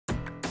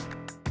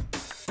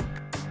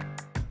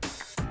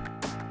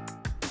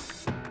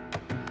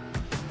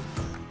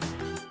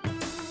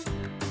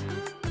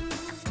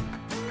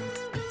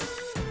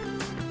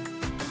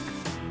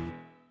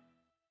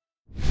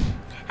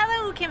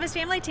Hello, Canvas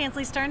family,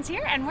 Tansley Starnes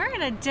here, and we're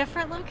in a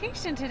different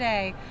location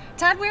today.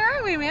 Todd, where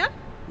are we, man?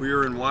 We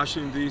are in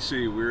Washington,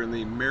 D.C. We're in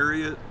the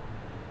Marriott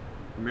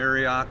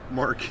at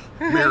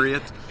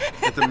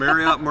the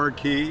Marriott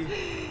Marquis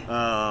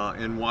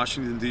in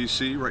Washington,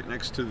 D.C., right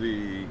next to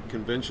the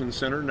convention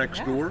center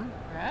next door.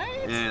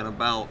 Right. And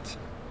about,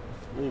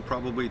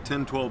 probably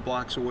 10, 12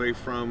 blocks away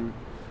from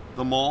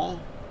the mall,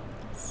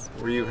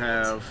 where you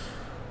have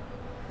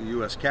the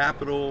U.S.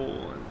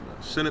 Capitol and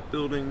the Senate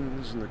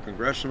buildings and the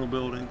congressional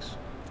buildings.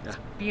 Yeah.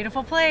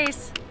 Beautiful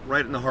place.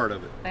 Right in the heart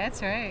of it.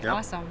 That's right. Yep.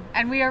 Awesome.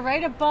 And we are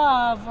right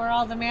above where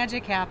all the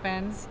magic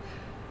happens.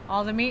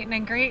 All the meeting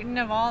and greeting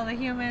of all the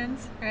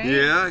humans, right?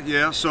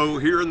 Yeah. So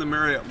here in the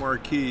Marriott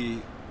Marquis,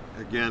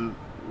 again,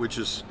 which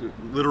is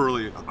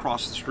literally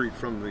across the street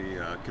from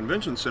the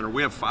convention center,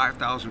 we have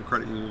 5,000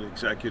 credit union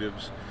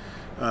executives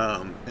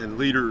and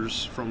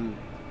leaders from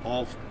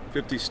all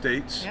 50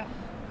 states. Yep.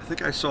 I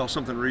think I saw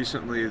something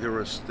recently. They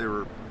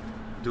were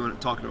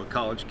talking to a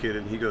college kid,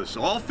 and he goes,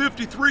 "All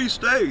 53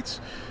 states."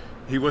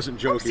 He wasn't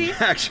joking.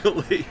 Oopsie.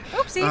 Actually.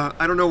 Oopsie.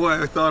 I don't know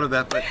why I thought of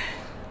that, but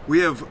we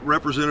have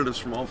representatives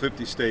from all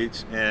 50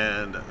 states,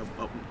 and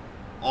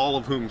all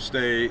of whom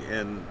stay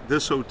in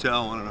this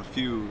hotel and in a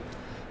few.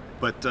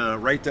 But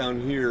right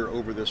down here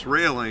over this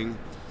railing,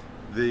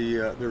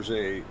 there's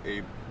a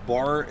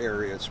bar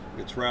area.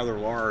 It's rather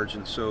large,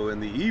 and so in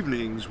the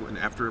evenings,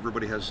 after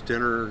everybody has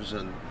dinners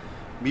and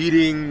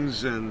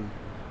meetings and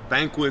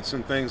banquets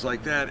and things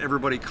like that,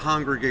 everybody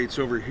congregates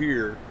over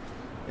here,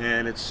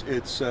 and it's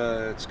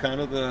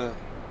kind of the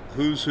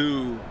who's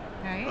who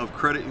of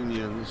credit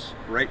unions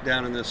right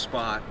down in this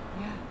spot.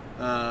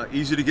 Yeah.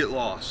 Easy to get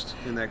lost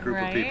in that group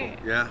of people.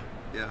 Yeah.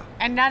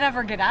 And not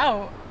ever get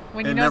out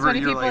when you know as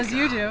many people as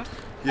you do.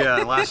 Yeah,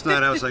 last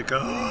night I was like,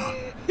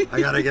 oh, I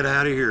gotta get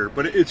out of here.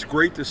 But it's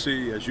great to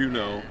see, as you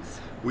know,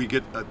 we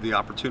get the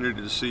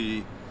opportunity to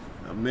see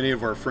many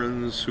of our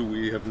friends who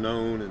we have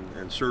known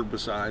and served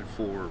beside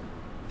for,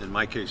 in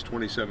my case,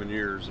 27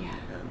 years. Yeah.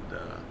 And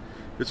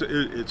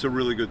it's a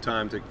really good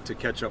time to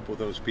catch up with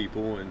those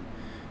people. And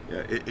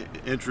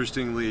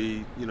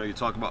interestingly, you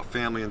talk about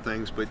family and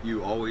things, but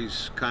you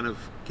always kind of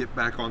get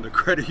back on the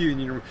credit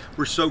union.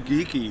 We're so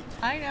geeky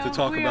to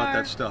talk about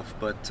that stuff,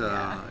 but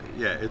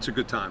yeah, it's a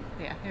good time.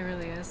 Yeah, it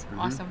really is.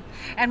 Awesome.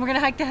 And we're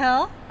gonna hike the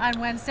hill on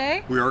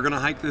Wednesday. We are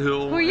gonna hike the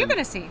hill. Who are you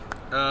gonna see?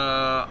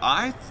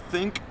 I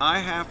think I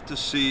have to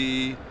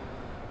see,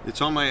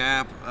 it's on my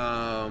app,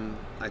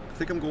 I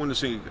think I'm going to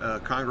see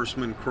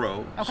Congressman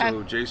Crow,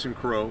 so Jason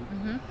Crow.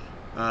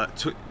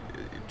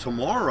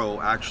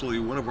 Tomorrow, actually,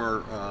 one of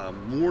our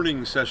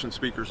morning session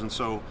speakers, and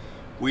so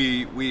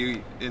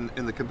we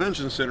in the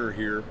convention center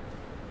here,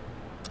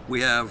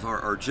 we have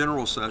our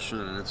general session,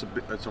 and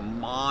it's a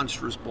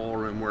monstrous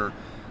ballroom where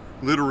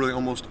literally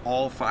almost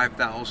all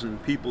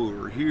 5,000 people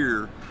who are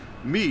here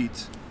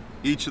meet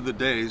each of the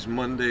days,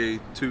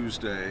 Monday,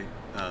 Tuesday,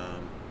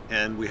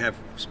 and we have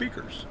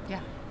speakers.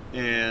 Yeah.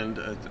 And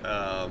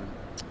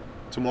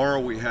tomorrow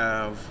we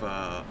have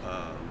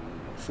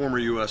former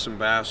U.S.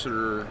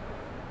 Ambassador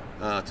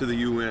to the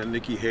UN,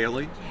 Nikki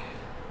Haley,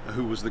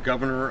 who was the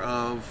governor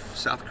of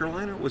South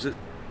Carolina. Was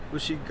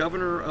she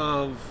governor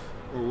of,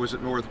 or was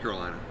it North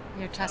Carolina?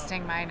 You're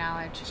testing my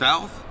knowledge.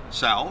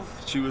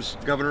 South. She was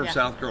governor of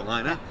South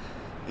Carolina,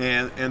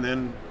 and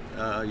then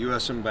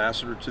U.S.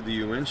 Ambassador to the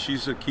UN.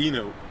 She's a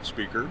keynote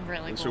speaker,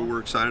 really cool. So we're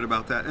excited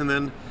about that. And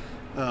then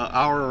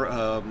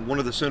one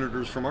of the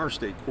senators from our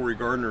state, Cory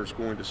Gardner, is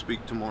going to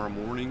speak tomorrow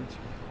morning,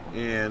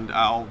 and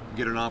I'll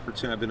get an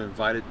opportunity. I've been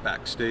invited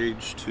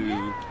backstage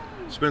to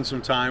spend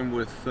some time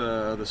with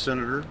the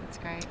senator. That's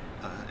great.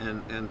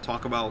 And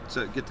talk about,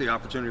 get the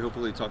opportunity,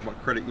 hopefully, to talk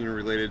about credit union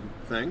related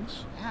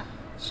things. Yeah.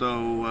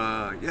 So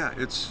yeah,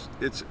 it's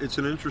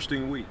an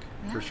interesting week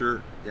for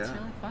sure. Yeah. It's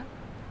really fun.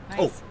 Nice.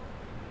 Oh,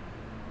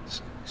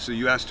 so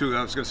you asked who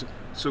I was going to say.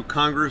 So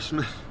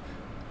Congressman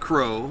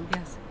Crow.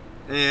 Yes.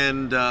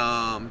 And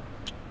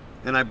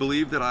I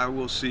believe that I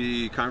will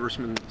see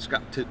Congressman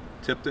Scott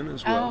Tipton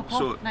as well. Oh,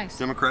 cool. So nice.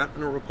 Democrat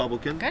and a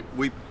Republican. Good.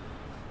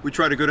 We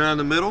try to go down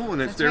the middle,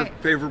 and if they're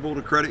favorable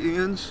to credit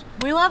unions,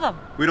 we love them.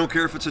 We don't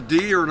care if it's a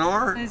D or an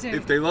R.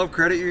 If they love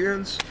credit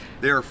unions,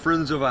 they are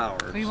friends of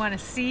ours. We want to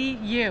see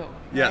you.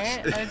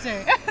 Yes. Right? That's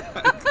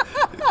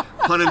right.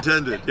 Pun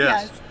intended.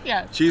 Yes.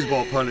 Yes.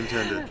 Cheeseball pun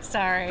intended.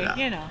 Sorry.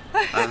 You know.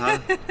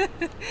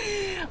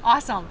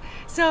 Awesome.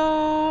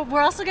 So we're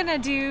also gonna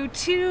do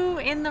 2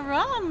 in the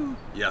room.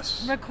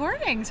 Yes.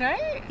 Recordings,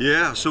 right?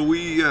 Yeah. So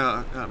we,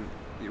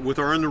 with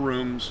our in the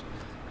rooms.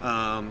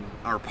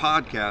 Our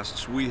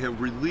podcasts, we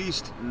have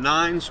released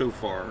 9 so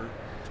far,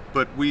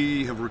 but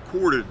we have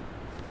recorded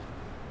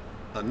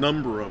a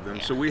number of them.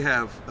 So we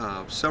have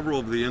several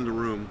of the In the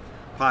Room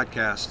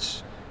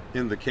podcasts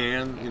in the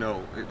can.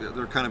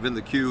 They're kind of in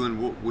the queue,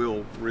 and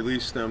we'll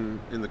release them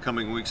in the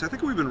coming weeks. I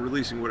think we've been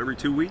releasing, every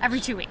 2 weeks?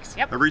 Every 2 weeks,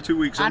 yep. Every 2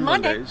 weeks on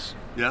Mondays.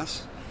 Monday.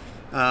 Yes.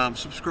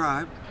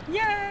 Subscribe.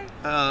 Yay!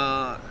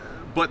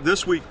 But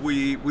this week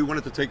we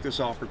wanted to take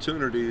this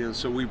opportunity, and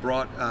so we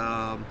brought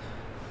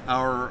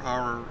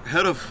our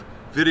head of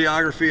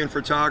videography and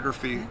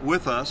photography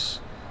with us,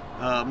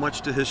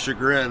 much to his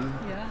chagrin.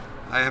 Yeah.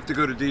 I have to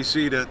go to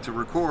DC to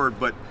record,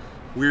 but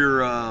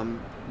we're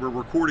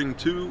recording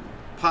 2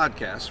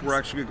 podcasts. We're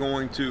actually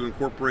going to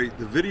incorporate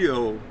the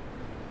video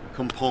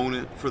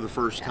component for the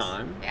first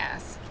time.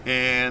 Yes.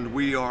 And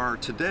we are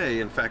today,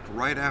 in fact,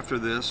 right after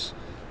this,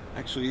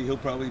 actually he'll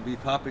probably be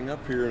popping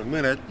up here in a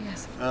minute.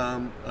 Yes.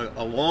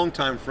 A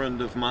longtime friend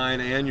of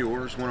mine and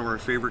yours, one of our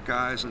favorite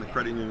guys in the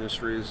credit union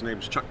industry. His name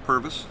is Chuck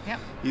Purvis. Yep.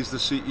 He's the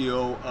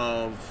CEO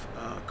of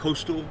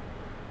Coastal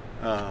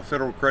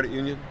Federal Credit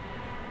Union.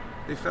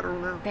 Are they federal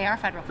now? They are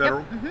federal.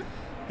 Federal. Yep.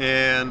 Mm-hmm.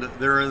 And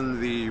they're in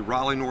the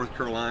Raleigh, North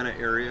Carolina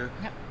area.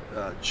 Yep.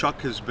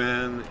 Chuck has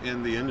been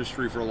in the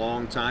industry for a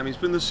long time. He's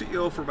been the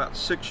CEO for about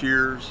 6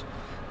 years.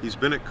 He's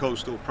been at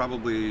Coastal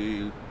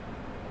probably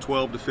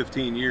 12 to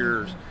 15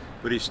 years,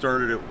 but he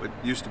started at what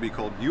used to be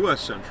called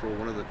U.S. Central,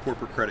 one of the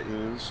corporate credit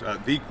unions,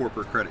 the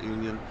corporate credit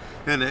union.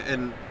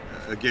 And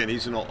again,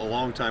 he's a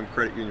long-time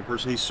credit union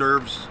person. He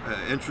serves,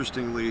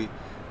 interestingly,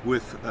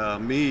 with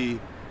me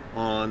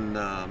on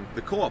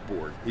the co-op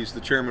board. He's the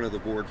chairman of the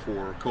board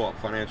for Co-op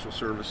Financial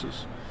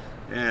Services.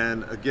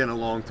 And again, a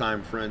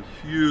longtime friend,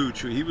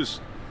 huge. He was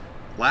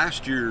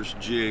last year's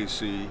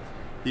GAC.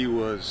 He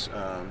was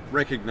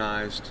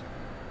recognized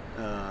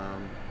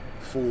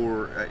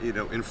for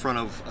in front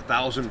of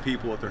 1,000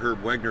 people at the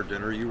Herb Wegner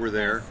dinner. You were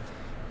there,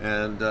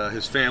 and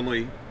his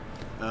family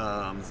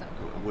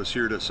was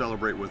here to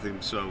celebrate with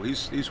him. So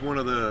he's one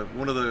of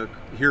the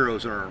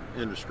heroes in our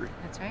industry.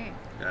 That's right.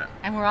 Yeah.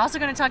 And we're also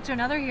going to talk to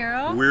another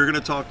hero. We're going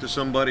to talk to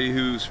somebody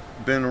who's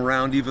been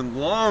around even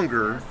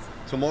longer. Yes.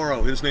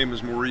 Tomorrow. His name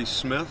is Maurice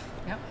Smith.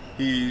 Yep.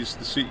 He's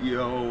the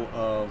CEO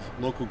of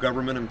Local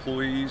Government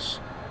Employees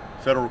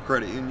Federal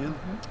Credit Union,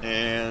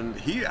 and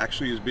he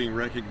actually is being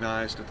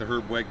recognized at the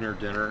Herb Wegner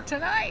dinner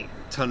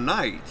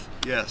tonight.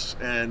 Yes.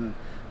 And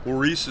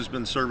Maurice has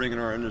been serving in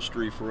our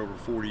industry for over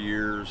 40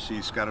 years.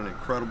 He's got an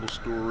incredible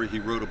story. He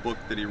wrote a book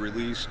that he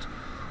released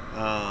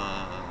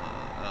a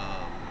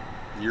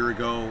year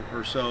ago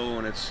or so,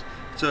 and it's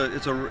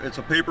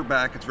a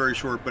paperback. It's very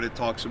short, but it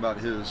talks about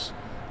his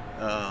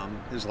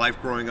life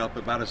growing up,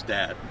 about his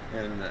dad,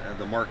 and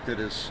the mark that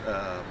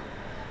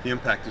the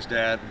impact his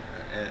dad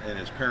and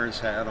his parents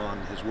had on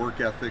his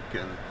work ethic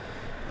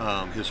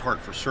and his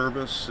heart for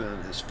service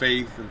and his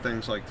faith and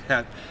things like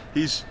that.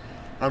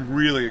 I'm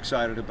really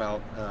excited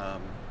about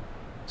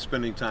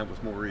spending time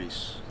with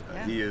Maurice.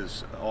 Yeah. He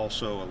is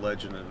also a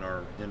legend in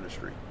our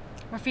industry.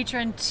 We're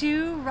featuring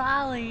 2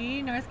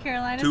 Raleigh, North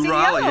Carolina To CEOs,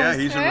 Raleigh, yeah,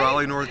 he's right? in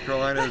Raleigh, North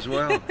Carolina as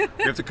well.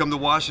 You have to come to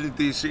Washington,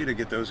 D.C. to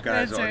get those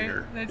guys That's on right.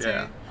 here. That's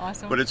yeah. right.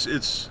 Awesome. But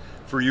it's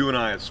for you and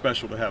I, it's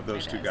special to have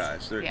those It 2 is.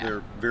 guys. They're, Yeah.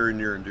 they're very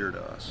near and dear to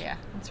us. Yeah,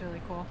 that's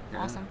really cool. Yeah.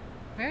 Awesome.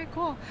 Very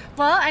cool.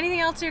 Well, anything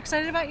else you're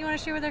excited about you want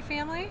to share with our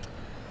family?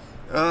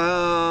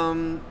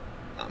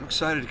 I'm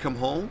excited to come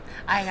home.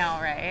 I know,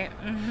 right?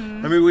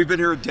 Mm-hmm. I mean, we've been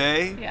here a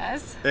day.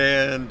 Yes.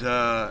 And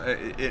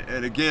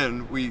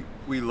again, we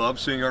love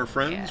seeing our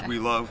friends. Yeah. We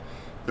love,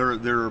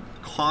 they're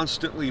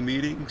constantly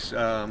meetings.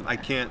 I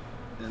can't,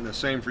 and the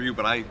same for you,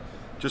 but I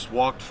just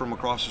walked from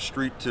across the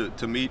street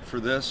to meet for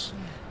this.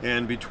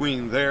 And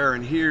between there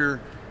and here,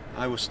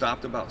 I was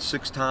stopped about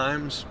 6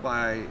 times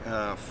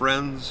by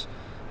friends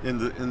in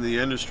the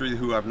industry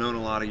who I've known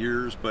a lot of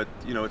years. But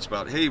it's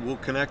about, hey, we'll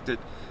connect it.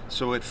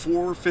 So at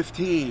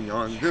 4:15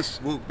 on this,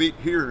 we'll meet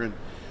here,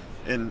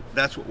 and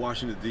that's what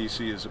Washington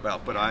D.C. is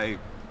about. But I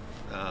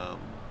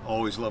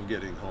always love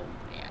getting home,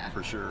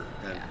 for sure,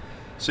 and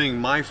seeing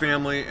my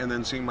family, and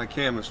then seeing my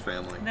Canvas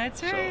family.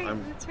 That's right.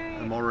 So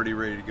I'm already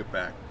ready to get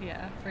back.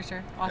 Yeah, for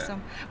sure.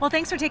 Awesome. Yeah. Well,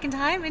 thanks for taking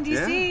time in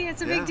DC.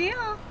 It's a big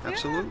deal.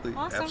 Absolutely. Yeah,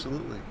 awesome.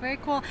 Absolutely. Very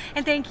cool.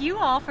 And thank you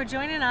all for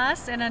joining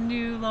us in a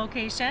new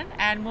location.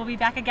 And we'll be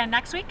back again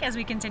next week as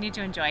we continue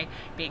to enjoy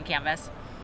being Canvas.